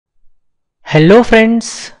Hello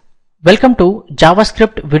friends, welcome to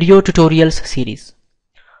JavaScript video tutorials series.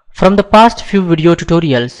 From the past few video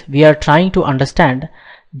tutorials, we are trying to understand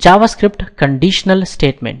JavaScript conditional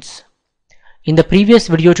statements. In the previous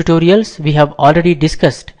video tutorials, we have already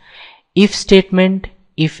discussed if statement,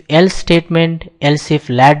 if else statement, else if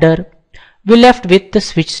ladder. We left with the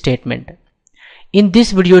switch statement. In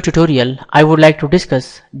this video tutorial, I would like to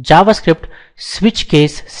discuss JavaScript switch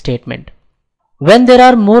case statement. When there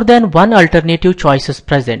are more than one alternative choices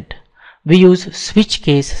present, we use switch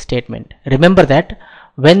case statement. Remember that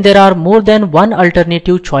when there are more than one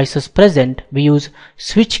alternative choices present, we use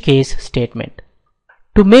switch case statement.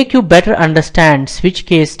 To make you better understand switch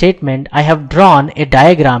case statement, I have drawn a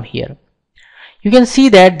diagram here. You can see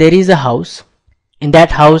that there is a house. In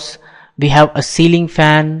that house, we have a ceiling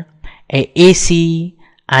fan, a AC,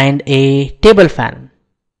 and a table fan.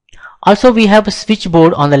 Also, we have a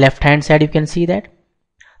switchboard on the left hand side. You can see that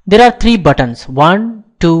there are three buttons, 1,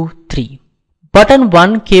 2, 3. Button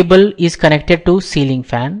 1 cable is connected to ceiling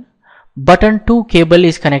fan. Button 2 cable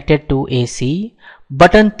is connected to AC.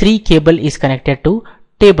 Button 3 cable is connected to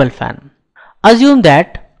table fan. Assume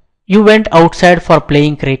that you went outside for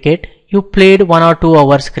playing cricket. You played 1 or 2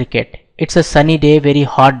 hours cricket. It's a sunny day, very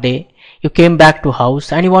hot day. You came back to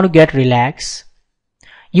house and you want to get relaxed.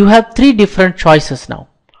 You have three different choices now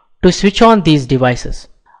to switch on these devices.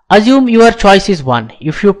 Assume your choice is 1.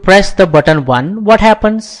 If you press the button 1, what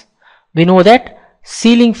happens? We know that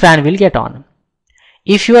ceiling fan will get on.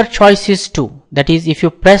 If your choice is 2, that is if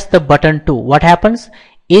you press the button 2, what happens?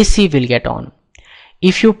 AC will get on.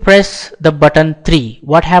 If you press the button 3,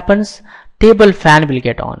 what happens? Table fan will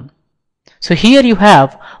get on. So here you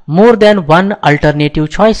have more than one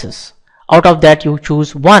alternative choices. Out of that you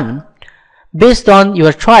choose one. Based on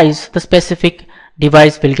your choice, the specific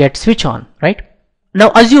device will get switch on, right?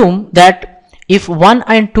 Now assume that if 1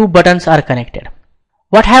 and 2 buttons are connected,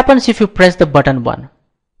 what happens if you press the button 1?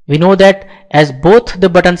 We know that as both the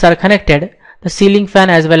buttons are connected, the ceiling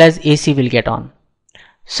fan as well as AC will get on.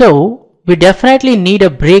 So we definitely need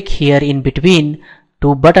a break here in between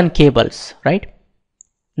two button cables, right?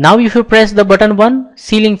 Now if you press the button 1,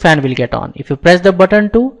 ceiling fan will get on. If you press the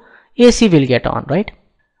button 2, AC will get on, right?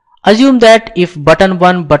 Assume that if button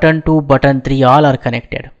 1, button 2, button 3 all are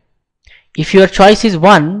connected. If your choice is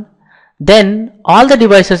 1, then all the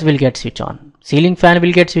devices will get switch on. Ceiling fan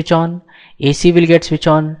will get switch on, AC will get switch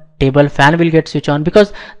on, table fan will get switch on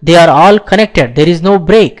because they are all connected. There is no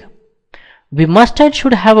break. We must and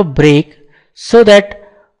should have a break so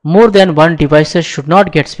that more than one devices should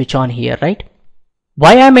not get switch on here, right?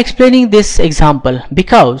 Why I am explaining this example?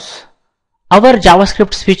 Because our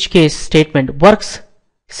JavaScript switch case statement works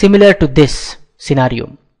similar to this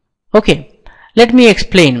scenario. Okay, let me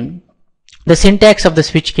explain the syntax of the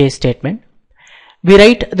switch case statement. We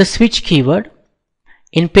write the switch keyword.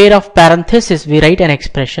 In pair of parentheses, we write an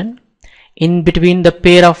expression. In between the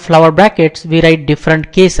pair of flower brackets, we write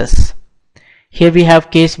different cases. Here we have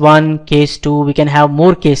case 1, case 2. We can have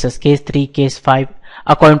more cases, case 3, case 5,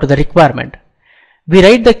 according to the requirement. We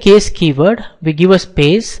write the case keyword. We give a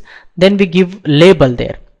space. Then we give label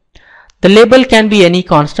there. The label can be any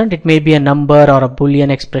constant. It may be a number or a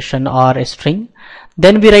boolean expression or a string.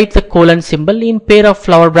 Then we write the colon symbol. In pair of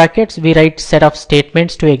flower brackets, we write set of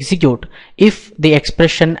statements to execute if the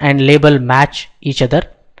expression and label match each other.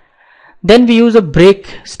 Then we use a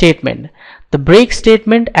break statement. The break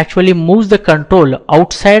statement actually moves the control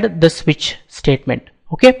outside the switch statement.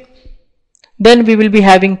 Okay. Then we will be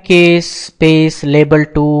having case, space, label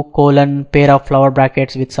 2, colon, pair of flower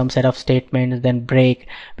brackets with some set of statements, then break.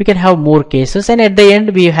 We can have more cases, and at the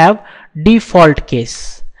end we have default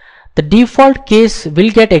case. The default case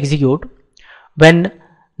will get executed when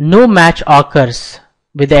no match occurs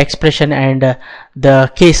with the expression and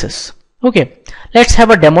the cases. Okay, let's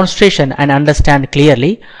have a demonstration and understand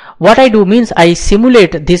clearly. What I do means I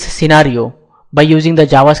simulate this scenario by using the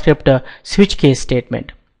JavaScript switch case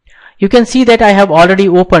statement. You can see that I have already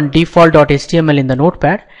opened default.html in the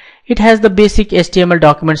notepad. It has the basic HTML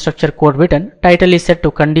document structure code written. Title is set to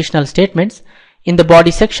conditional statements. In the body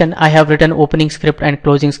section, I have written opening script and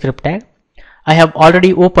closing script tag. I have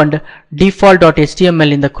already opened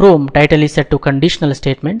default.html in the Chrome. Title is set to conditional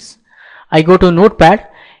statements. I go to notepad.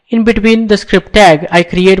 In between the script tag, I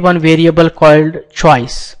create one variable called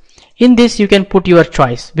choice. In this, you can put your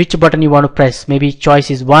choice, which button you want to press. Maybe choice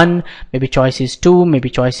is 1, maybe choice is 2, maybe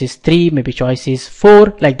choice is 3, maybe choice is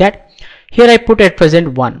 4, like that. Here I put at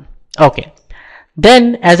present 1. Okay.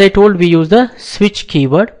 Then, as I told, we use the switch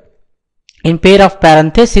keyword. In pair of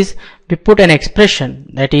parentheses, we put an expression.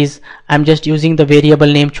 That is, I'm just using the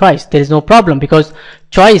variable name choice. There is no problem because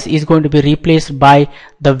choice is going to be replaced by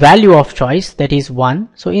the value of choice, that is 1.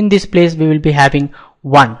 So in this place we will be having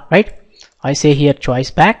 1, right? I say here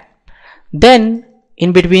choice back. Then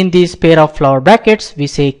in between these pair of flower brackets we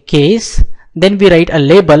say case, then we write a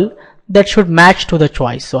label that should match to the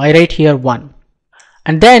choice. So I write here 1.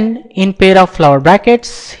 And then in pair of flower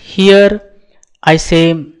brackets here I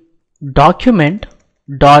say document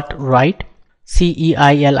dot write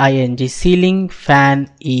CEILING, ceiling fan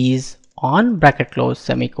is on, bracket close,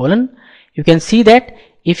 semicolon. You can see that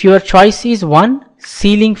if your choice is 1,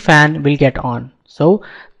 ceiling fan will get on. So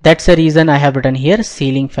that's the reason I have written here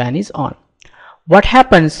ceiling fan is on. What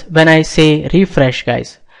happens when I say refresh,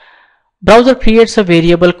 guys? Browser creates a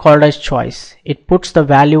variable called as choice. It puts the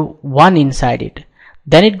value 1 inside it.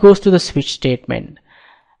 Then it goes to the switch statement.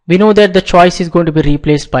 We know that the choice is going to be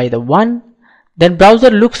replaced by the 1. Then browser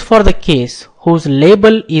looks for the case whose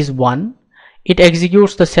label is 1. It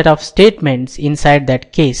executes the set of statements inside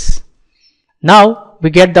that case. Now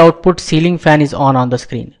we get the output ceiling fan is on the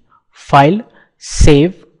screen. File,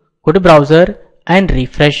 save, go to browser and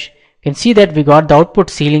refresh. You can see that we got the output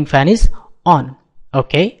ceiling fan is on.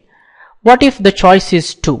 Okay. What if the choice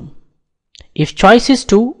is 2? If choice is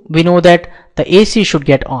 2, we know that the AC should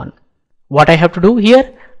get on. What I have to do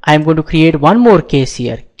here, I am going to create one more case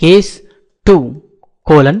here. Case 2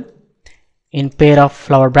 colon, in pair of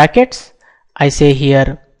flower brackets I say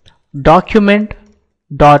here document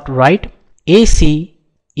dot write AC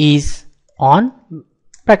is on,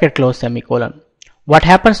 bracket close, semicolon. What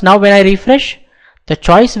happens now when I refresh? The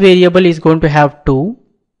choice variable is going to have 2.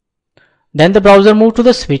 Then the browser moves to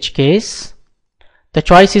the switch case. The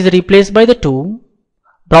choice is replaced by the 2.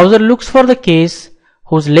 Browser looks for the case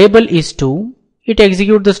whose label is 2. It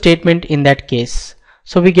executes the statement in that case.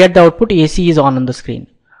 So we get the output AC is on the screen.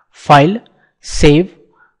 File, save,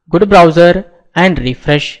 go to browser and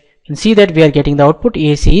refresh. You can see that we are getting the output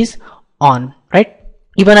AC is on, right?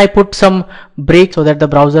 Even I put some break so that the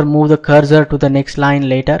browser move the cursor to the next line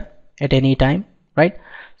later at any time, right?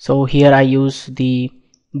 So here I use the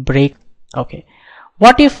break. Okay.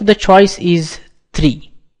 What if the choice is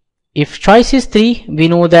 3? If choice is 3, we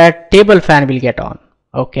know that table fan will get on.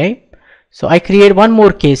 Okay. So I create one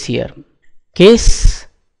more case here. Case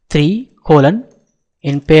 3 colon,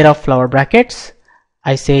 in pair of flower brackets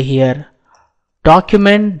I say here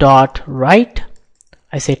document dot write,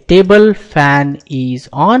 I say table fan is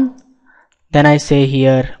on. Then I say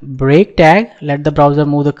here break tag, let the browser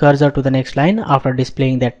move the cursor to the next line after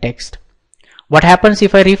displaying that text. What happens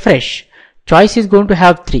if I refresh? Choice is going to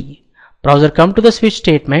have 3. Browser come to the switch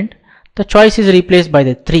statement. The choice is replaced by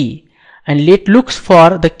the 3 and it looks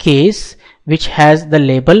for the case which has the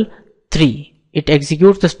label 3. It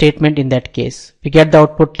executes the statement in that case. We get the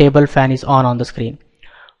output table fan is on the screen.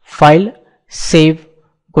 File, save,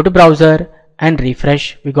 go to browser and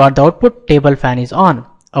refresh. We got the output table fan is on.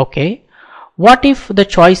 Okay. What if the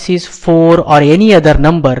choice is 4 or any other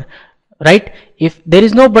number, right? If there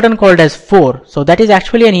is no button called as 4, so that is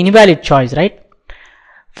actually an invalid choice, right?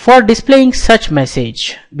 For displaying such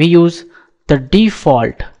message, we use the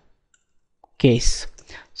default case.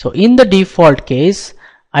 So in the default case,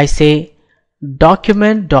 I say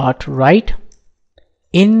document dot write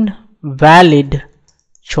invalid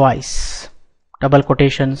choice, double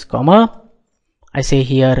quotations, comma, I say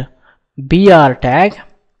here br tag,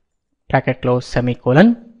 bracket close,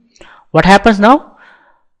 semicolon. What happens now?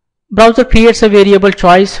 Browser creates a variable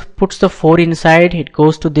choice, puts the 4 inside, it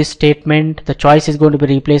goes to this statement, the choice is going to be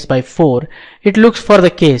replaced by 4. It looks for the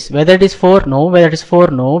case, whether it is 4, no, whether it is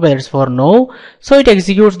 4, no, whether it is 4, no. So it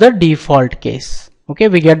executes the default case. Okay,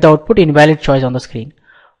 we get the output invalid choice on the screen.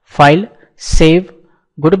 File, save,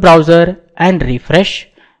 go to browser and refresh.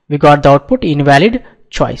 We got the output invalid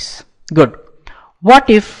choice. Good. What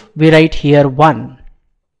if we write here 1?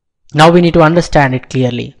 Now we need to understand it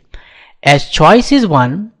clearly. As choice is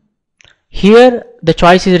 1, here the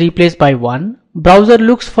choice is replaced by 1. Browser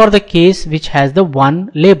looks for the case which has the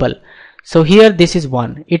 1 label. So here this is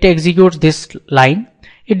 1. It executes this line.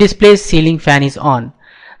 It displays ceiling fan is on.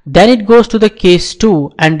 Then it goes to the case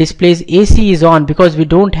 2 and displays AC is on because we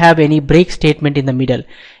don't have any break statement in the middle.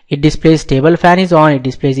 It displays table fan is on. It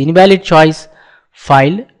displays invalid choice.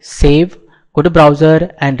 File, save, go to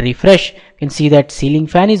browser and refresh. You can see that ceiling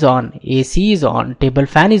fan is on, AC is on, table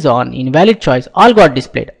fan is on, invalid choice, all got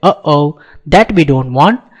displayed. That we don't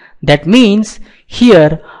want. That means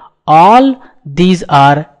here all these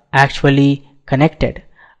are actually connected.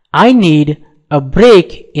 I need a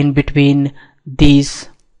break in between these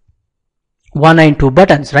 1 and 2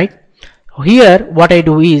 buttons, right? Here what I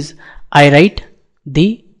do is I write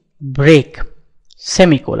the break,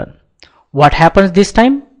 semicolon. What happens this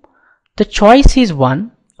time? The choice is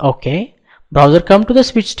 1. Okay. Browser come to the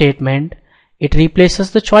switch statement. It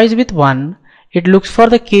replaces the choice with 1. It looks for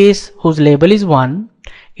the case whose label is 1.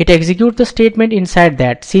 It executes the statement inside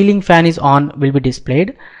that ceiling fan is on will be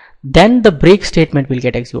displayed. Then the break statement will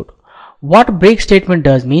get executed. What break statement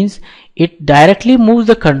does means it directly moves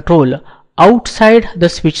the control outside the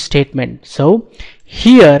switch statement. So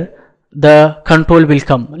here the control will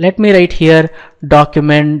come. Let me write here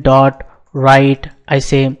document dot write, I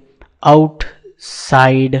say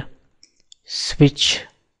outside switch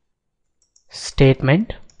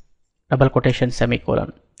statement double quotation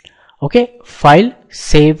semicolon. Okay, file,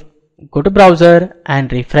 save, go to browser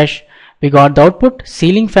and refresh. We got the output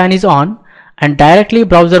ceiling fan is on and directly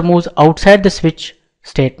browser moves outside the switch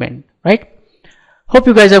statement, right? Hope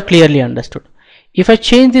you guys have clearly understood. If I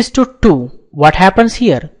change this to 2, what happens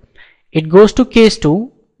here? It goes to case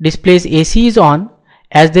 2, displays AC is on.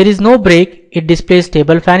 As there is no break, it displays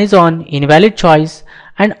table fan is on, invalid choice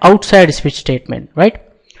and outside switch statement, right?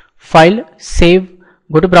 File, save,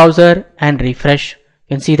 go to browser and refresh.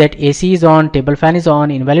 You can see that AC is on, table fan is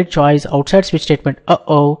on, invalid choice, outside switch statement.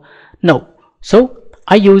 No. So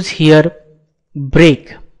I use here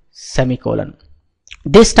break semicolon.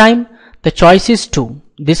 This time the choice is 2.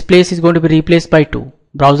 This place is going to be replaced by 2.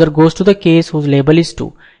 Browser goes to the case whose label is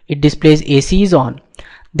 2. It displays AC is on.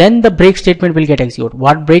 Then the break statement will get executed.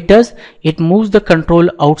 What break does? It moves the control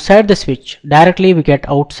outside the switch. Directly we get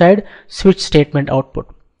outside switch statement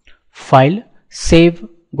output. File, save,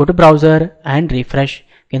 go to browser and refresh.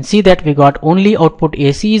 You can see that we got only output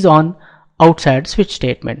AC is on outside switch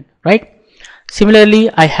statement, right? Similarly,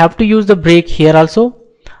 I have to use the break here also.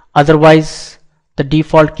 Otherwise, the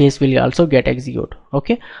default case will also get executed.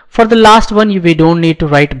 Okay. For the last one, we don't need to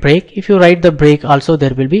write break. If you write the break also,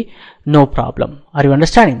 there will be no problem. Are you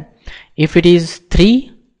understanding? If it is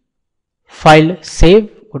 3, file, save,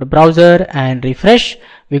 go to browser and refresh.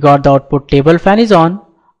 We got the output table fan is on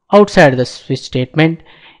outside the switch statement.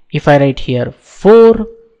 If I write here 4,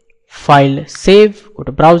 file, save, go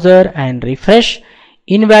to browser and refresh.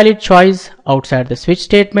 Invalid choice outside the switch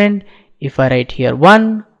statement. If I write here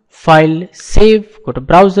 1, file, save, go to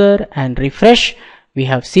browser and refresh. We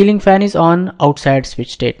have ceiling fan is on outside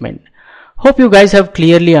switch statement. Hope you guys have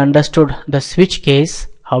clearly understood the switch case,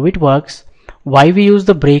 how it works, why we use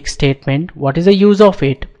the break statement, what is the use of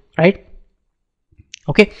it, right?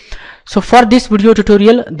 Okay. So for this video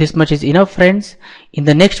tutorial, this much is enough, friends. In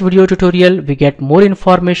the next video tutorial, we get more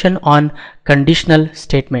information on conditional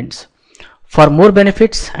statements. For more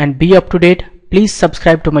benefits and be up to date, please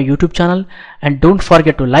subscribe to my YouTube channel and don't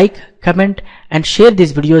forget to like, comment and share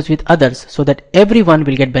these videos with others so that everyone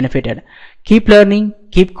will get benefited. Keep learning,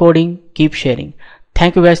 keep coding, keep sharing.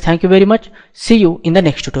 Thank you guys. Thank you very much. See you in the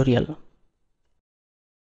next tutorial.